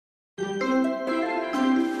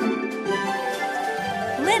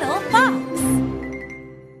little fox.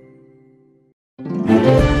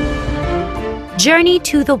 Journey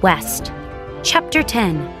to the West. Chapter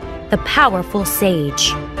 10. The Powerful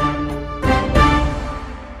Sage.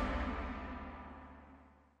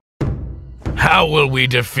 How will we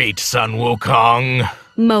defeat Sun Wukong?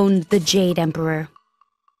 Moaned the Jade Emperor.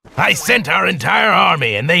 I sent our entire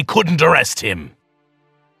army and they couldn't arrest him.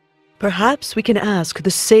 Perhaps we can ask the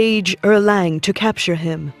sage Erlang to capture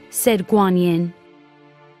him, said Guan Yin.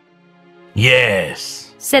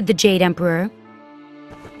 Yes, said the Jade Emperor.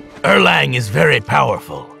 Erlang is very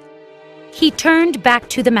powerful. He turned back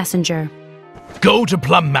to the messenger. Go to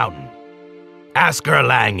Plum Mountain. Ask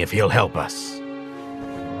Erlang if he'll help us.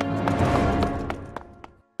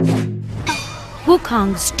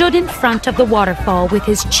 Wukong stood in front of the waterfall with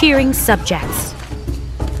his cheering subjects.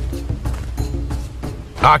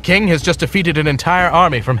 Our king has just defeated an entire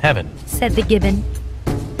army from heaven, said the gibbon.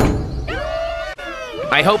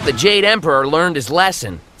 I hope the Jade Emperor learned his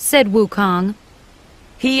lesson, said Wukong.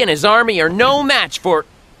 He and his army are no match for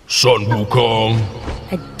Sun Wukong.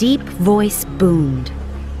 A deep voice boomed.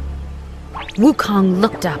 Wukong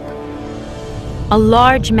looked up. A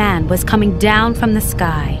large man was coming down from the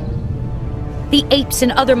sky. The apes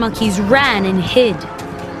and other monkeys ran and hid.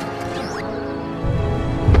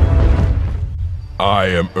 I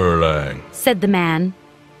am Erlang, said the man.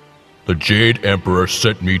 The Jade Emperor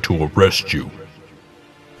sent me to arrest you.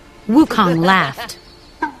 Wukong laughed.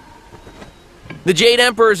 The Jade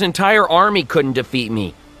Emperor's entire army couldn't defeat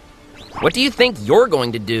me. What do you think you're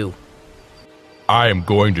going to do? I am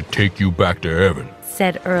going to take you back to heaven,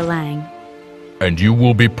 said Erlang. and you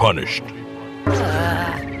will be punished.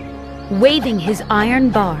 Waving his iron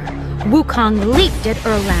bar, Wukong leaped at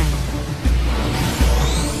Erlang.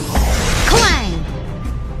 Clang!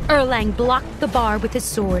 Erlang blocked the bar with his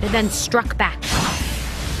sword and then struck back.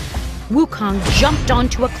 Wukong jumped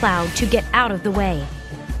onto a cloud to get out of the way.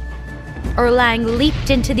 Erlang leaped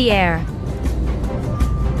into the air.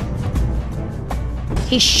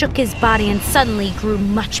 He shook his body and suddenly grew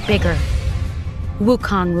much bigger.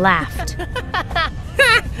 Wukong laughed.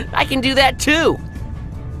 I can do that too!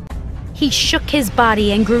 He shook his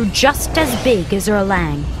body and grew just as big as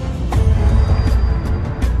Erlang.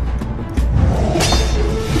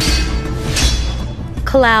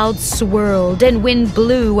 Clouds swirled and wind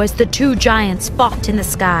blew as the two giants fought in the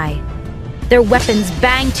sky. Their weapons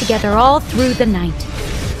banged together all through the night.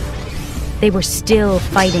 They were still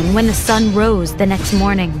fighting when the sun rose the next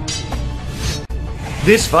morning.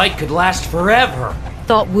 This fight could last forever,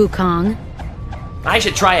 thought Wukong. I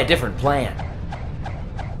should try a different plan.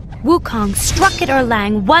 Wukong struck at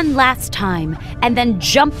Erlang one last time and then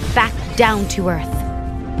jumped back down to earth.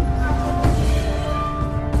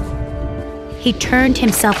 He turned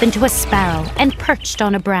himself into a sparrow and perched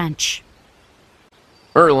on a branch.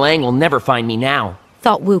 Erlang will never find me now,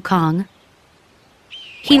 thought Wukong.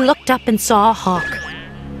 He looked up and saw a hawk.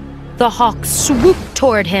 The hawk swooped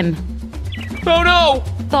toward him. Oh no!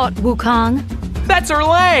 Thought Wukong. That's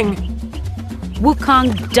Erlang!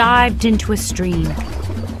 Wukong dived into a stream.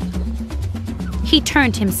 He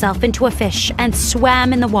turned himself into a fish and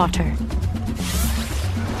swam in the water.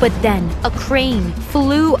 But then a crane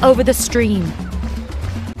flew over the stream.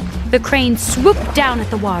 The crane swooped down at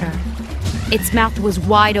the water. Its mouth was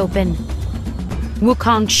wide open.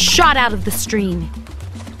 Wukong shot out of the stream.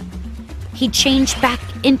 He changed back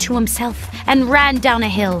into himself and ran down a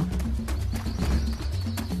hill.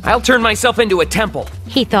 I'll turn myself into a temple.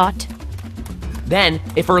 He thought. Then,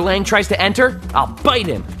 if Erlang tries to enter, I'll bite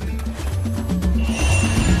him.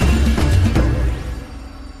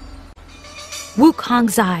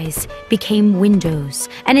 Wukong's eyes became windows,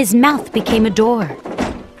 and his mouth became a door.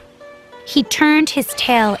 He turned his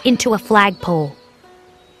tail into a flagpole.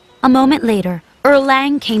 A moment later,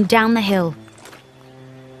 Erlang came down the hill.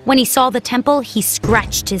 When he saw the temple, he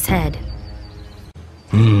scratched his head.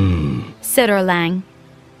 Said Erlang.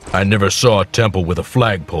 I never saw a temple with a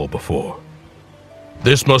flagpole before.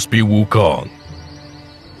 This must be Wukong.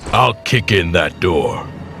 I'll kick in that door.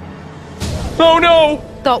 Oh no!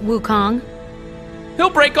 Thought Wukong. He'll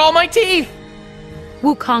break all my teeth!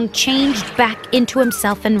 Wukong changed back into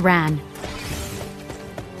himself and ran.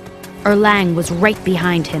 Erlang was right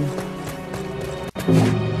behind him.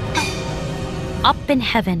 Up in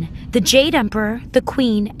heaven, the Jade Emperor, the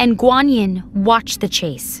Queen, and Guan Yin watched the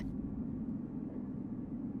chase.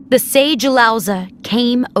 The sage Laozi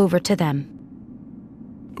came over to them.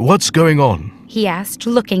 What's going on? He asked,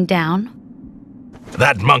 looking down.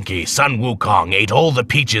 That monkey, Sun Wukong, ate all the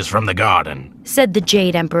peaches from the garden, said the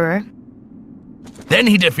Jade Emperor. Then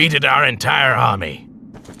he defeated our entire army.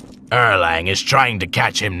 Erlang is trying to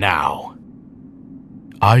catch him now.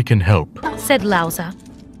 I can help. said Lauza.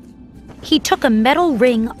 He took a metal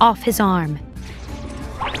ring off his arm.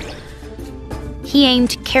 He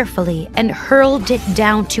aimed carefully and hurled it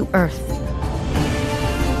down to earth.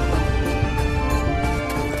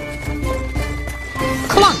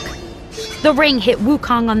 Clunk! The ring hit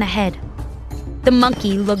Wukong on the head. The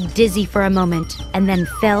monkey looked dizzy for a moment and then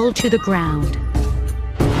fell to the ground.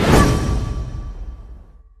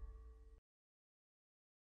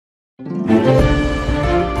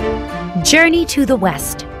 Journey to the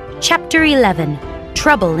West, Chapter 11,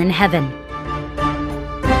 Trouble in Heaven.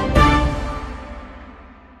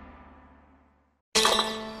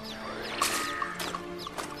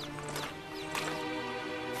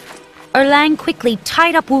 Erlang quickly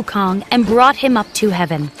tied up Wukong and brought him up to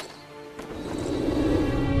heaven.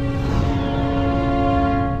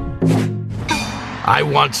 I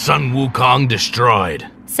want Sun Wukong destroyed,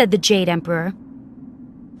 said the Jade Emperor.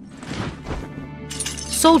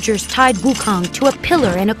 Soldiers tied Wukong to a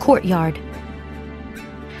pillar in a courtyard.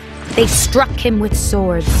 They struck him with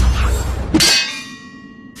swords.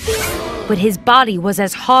 But his body was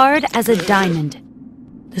as hard as a diamond.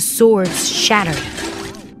 The swords shattered.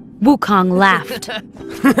 Wukong laughed.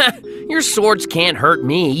 Your swords can't hurt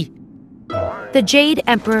me. The Jade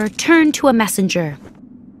Emperor turned to a messenger.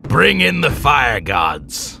 Bring in the fire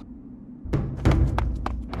gods.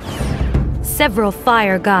 Several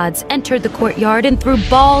fire gods entered the courtyard and threw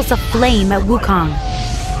balls of flame at Wukong.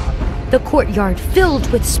 The courtyard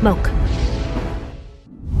filled with smoke.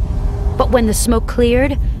 But when the smoke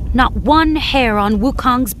cleared, not one hair on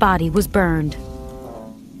Wukong's body was burned.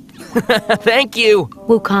 Thank you.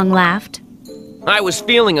 Wukong laughed. I was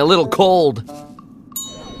feeling a little cold.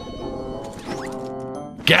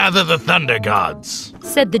 Gather the thunder gods,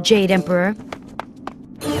 said the Jade Emperor.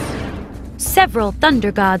 Several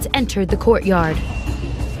thunder gods entered the courtyard.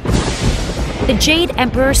 The Jade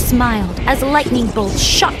Emperor smiled as lightning bolts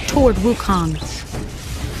shot toward Wukong.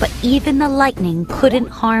 But even the lightning couldn't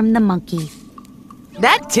harm the monkey.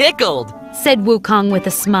 That tickled, said Wukong with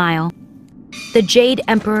a smile. The Jade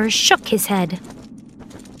Emperor shook his head.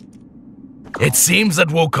 It seems that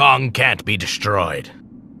Wukong can't be destroyed.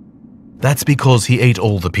 That's because he ate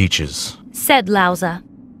all the peaches. Said Lauza.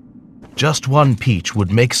 Just one peach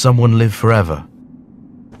would make someone live forever.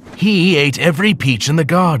 He ate every peach in the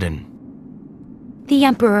garden. The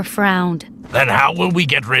Emperor frowned. Then how will we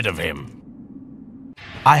get rid of him?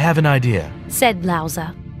 I have an idea, said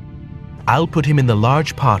Lauza. I'll put him in the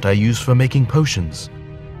large pot I use for making potions.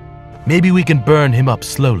 Maybe we can burn him up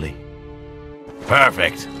slowly.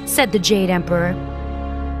 Perfect, said the Jade Emperor.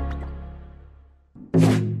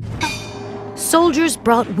 Soldiers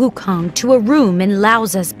brought Wukong to a room in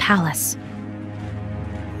Lauza's palace.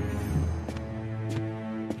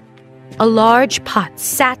 A large pot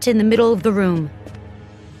sat in the middle of the room.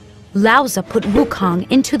 Lauza put Wukong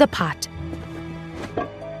into the pot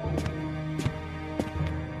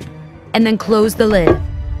and then closed the lid.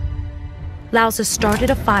 Lauza started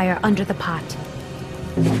a fire under the pot.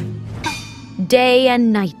 Day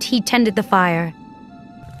and night he tended the fire.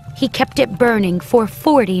 He kept it burning for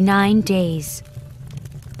 49 days.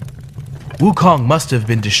 Wukong must have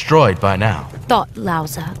been destroyed by now, thought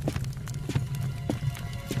Lauza.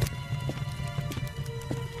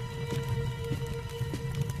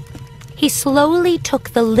 He slowly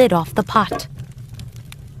took the lid off the pot.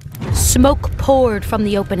 Smoke poured from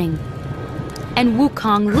the opening, and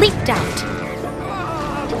Wukong leaped out.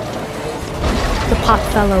 The pot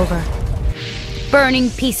fell over.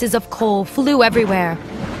 Burning pieces of coal flew everywhere.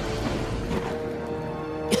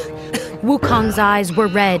 Wukong's eyes were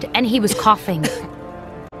red, and he was coughing.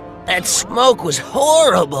 That smoke was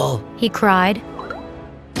horrible, he cried.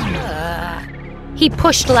 He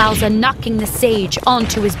pushed Lauza, knocking the sage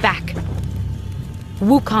onto his back.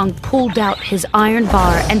 Wukong pulled out his iron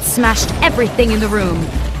bar and smashed everything in the room.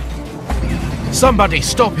 Somebody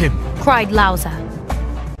stop him, cried Lauza.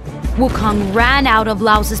 Wukong ran out of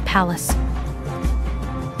Lauza's palace.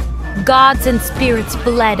 Gods and spirits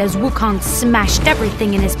fled as Wukong smashed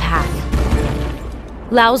everything in his path.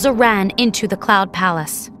 Lauza ran into the Cloud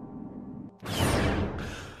Palace.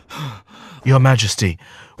 Your Majesty,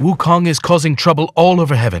 Wukong is causing trouble all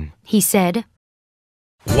over heaven, he said.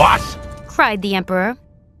 What? Cried the Emperor.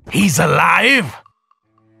 He's alive?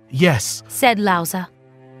 Yes, said Lauza.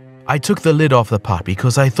 I took the lid off the pot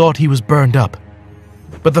because I thought he was burned up.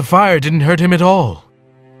 But the fire didn't hurt him at all.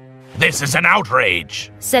 This is an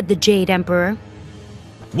outrage, said the Jade Emperor.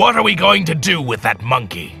 What are we going to do with that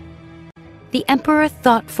monkey? The Emperor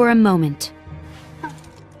thought for a moment.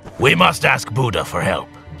 We must ask Buddha for help,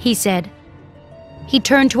 he said. He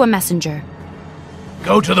turned to a messenger.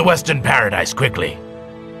 Go to the Western Paradise quickly.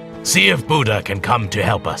 See if Buddha can come to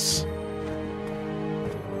help us.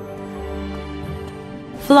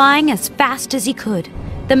 Flying as fast as he could,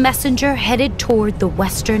 the messenger headed toward the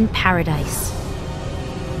Western Paradise.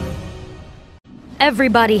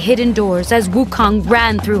 Everybody hid indoors as Wukong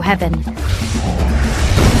ran through heaven.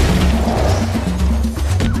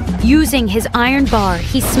 Using his iron bar,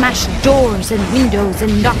 he smashed doors and windows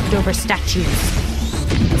and knocked over statues.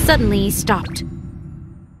 Suddenly he stopped.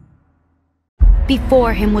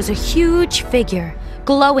 Before him was a huge figure,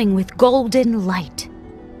 glowing with golden light.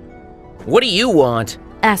 What do you want?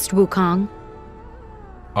 Asked Wukong.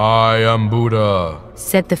 I am Buddha.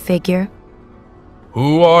 Said the figure.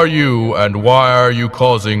 Who are you and why are you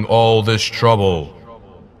causing all this trouble?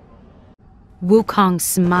 Wukong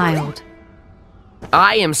smiled.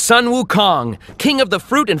 I am Sun Wukong, king of the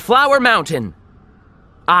Fruit and Flower Mountain.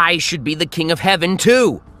 I should be the king of heaven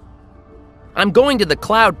too. I'm going to the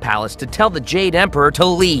Cloud Palace to tell the Jade Emperor to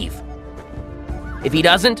leave. If he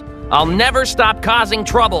doesn't, I'll never stop causing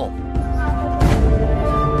trouble.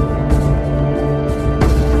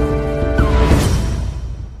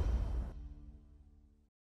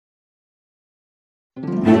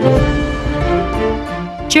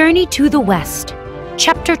 Journey to the West,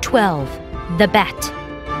 Chapter 12, The Bet.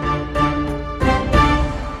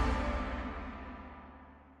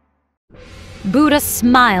 Buddha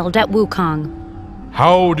smiled at Wukong.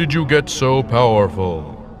 How did you get so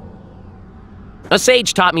powerful? A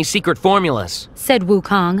sage taught me secret formulas. Said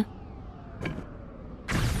Wukong.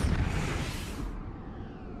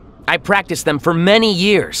 I practiced them for many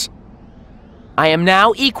years. I am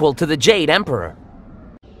now equal to the Jade Emperor.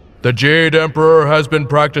 The Jade Emperor has been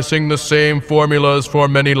practicing the same formulas for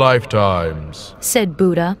many lifetimes. Said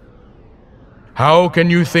Buddha. How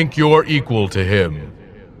can you think you're equal to him?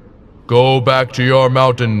 Go back to your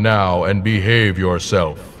mountain now and behave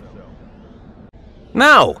yourself.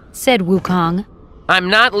 No, Said Wukong. I'm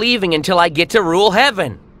not leaving until I get to rule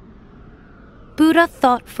heaven. Buddha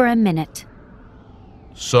thought for a minute.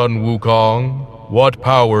 Sun Wukong, what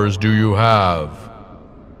powers do you have?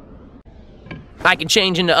 I can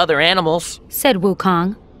change into other animals. Said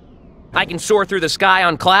Wukong. I can soar through the sky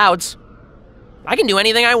on clouds. I can do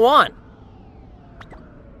anything I want.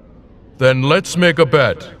 Then let's make a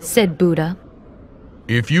bet. Said Buddha.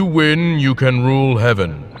 If you win, you can rule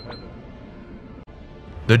heaven.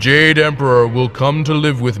 The Jade Emperor will come to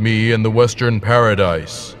live with me in the Western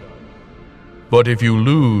Paradise. But if you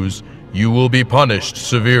lose, you will be punished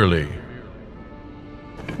severely.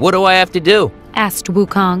 What do I have to do? Asked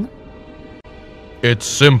Wukong. It's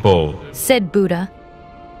simple. Said Buddha.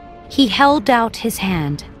 He held out his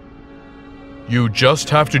hand. You just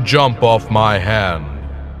have to jump off my hand.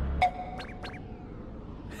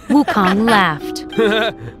 Wukong laughed.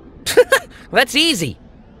 That's easy.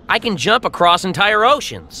 I can jump across entire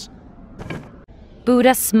oceans.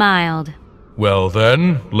 Buddha smiled. Well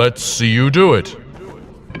then, let's see you do it.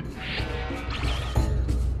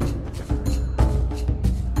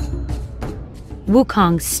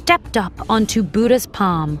 Wukong stepped up onto Buddha's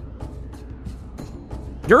palm.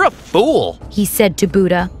 You're a fool. He said to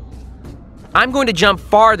Buddha. I'm going to jump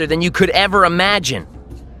farther than you could ever imagine.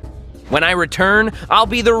 When I return, I'll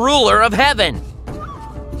be the ruler of heaven.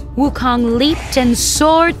 Wukong leaped and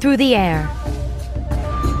soared through the air.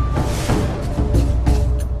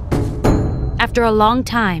 After a long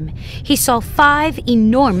time, he saw 5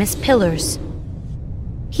 enormous pillars.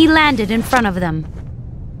 He landed in front of them.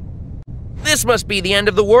 This must be the end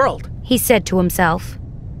of the world. He said to himself.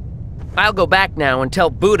 I'll go back now and tell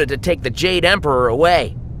Buddha to take the Jade Emperor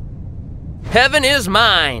away. Heaven is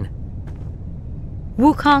mine.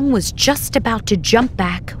 Wukong was just about to jump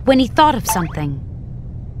back when he thought of something.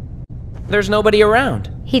 There's nobody around.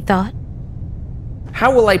 He thought.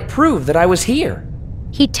 How will I prove that I was here?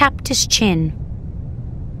 He tapped his chin.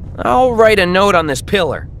 I'll write a note on this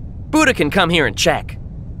pillar. Buddha can come here and check.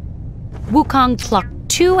 Wukong plucked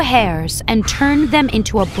 2 hairs and turned them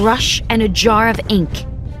into a brush and a jar of ink.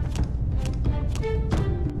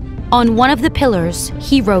 On one of the pillars,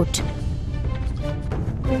 he wrote,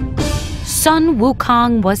 Sun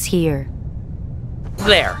Wukong was here.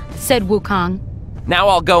 There, said Wukong. Now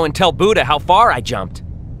I'll go and tell Buddha how far I jumped.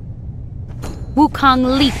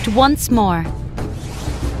 Wukong leaped once more.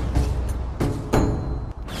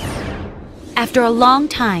 After a long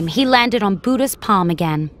time, he landed on Buddha's palm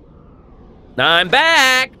again. I'm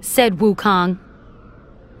back, said Wukong.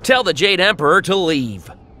 Tell the Jade Emperor to leave.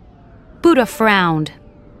 Buddha frowned.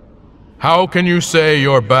 How can you say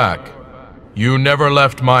you're back? You never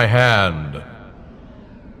left my hand.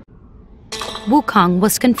 Wukong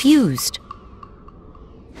was confused.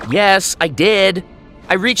 Yes, I did.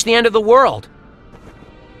 I reached the end of the world.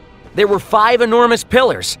 There were 5 enormous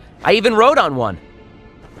pillars. I even rode on one.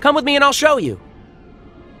 Come with me and I'll show you.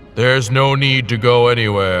 There's no need to go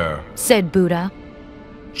anywhere. said Buddha.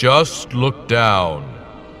 Just look down.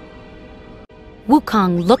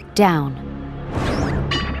 Wukong looked down.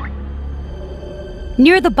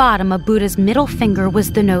 Near the bottom of Buddha's middle finger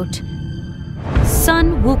was the note,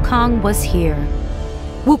 Sun Wukong was here.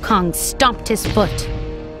 Wukong stomped his foot.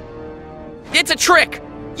 It's a trick!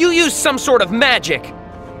 You used some sort of magic!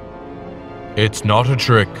 It's not a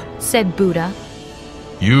trick. said Buddha.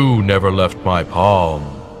 You never left my palm.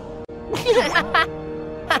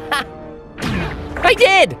 I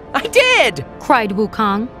did! I did! cried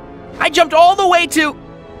Wukong. I jumped all the way to...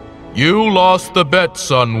 You lost the bet,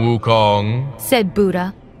 Sun Wukong. said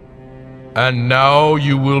Buddha. And now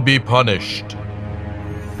you will be punished.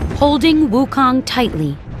 Holding Wukong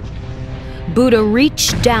tightly, Buddha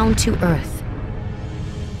reached down to earth.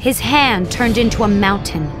 His hand turned into a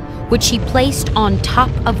mountain, which he placed on top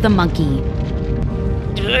of the monkey.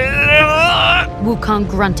 Wukong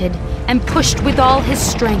grunted and pushed with all his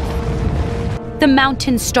strength. The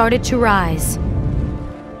mountain started to rise.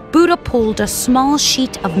 Buddha pulled a small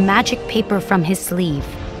sheet of magic paper from his sleeve.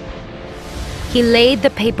 He laid the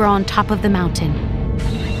paper on top of the mountain.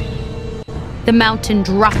 The mountain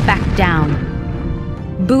dropped back down.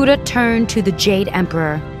 Buddha turned to the Jade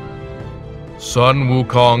Emperor. Sun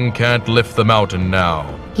Wukong can't lift the mountain now.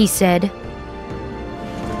 He said,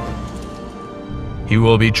 He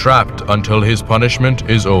will be trapped until his punishment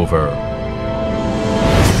is over.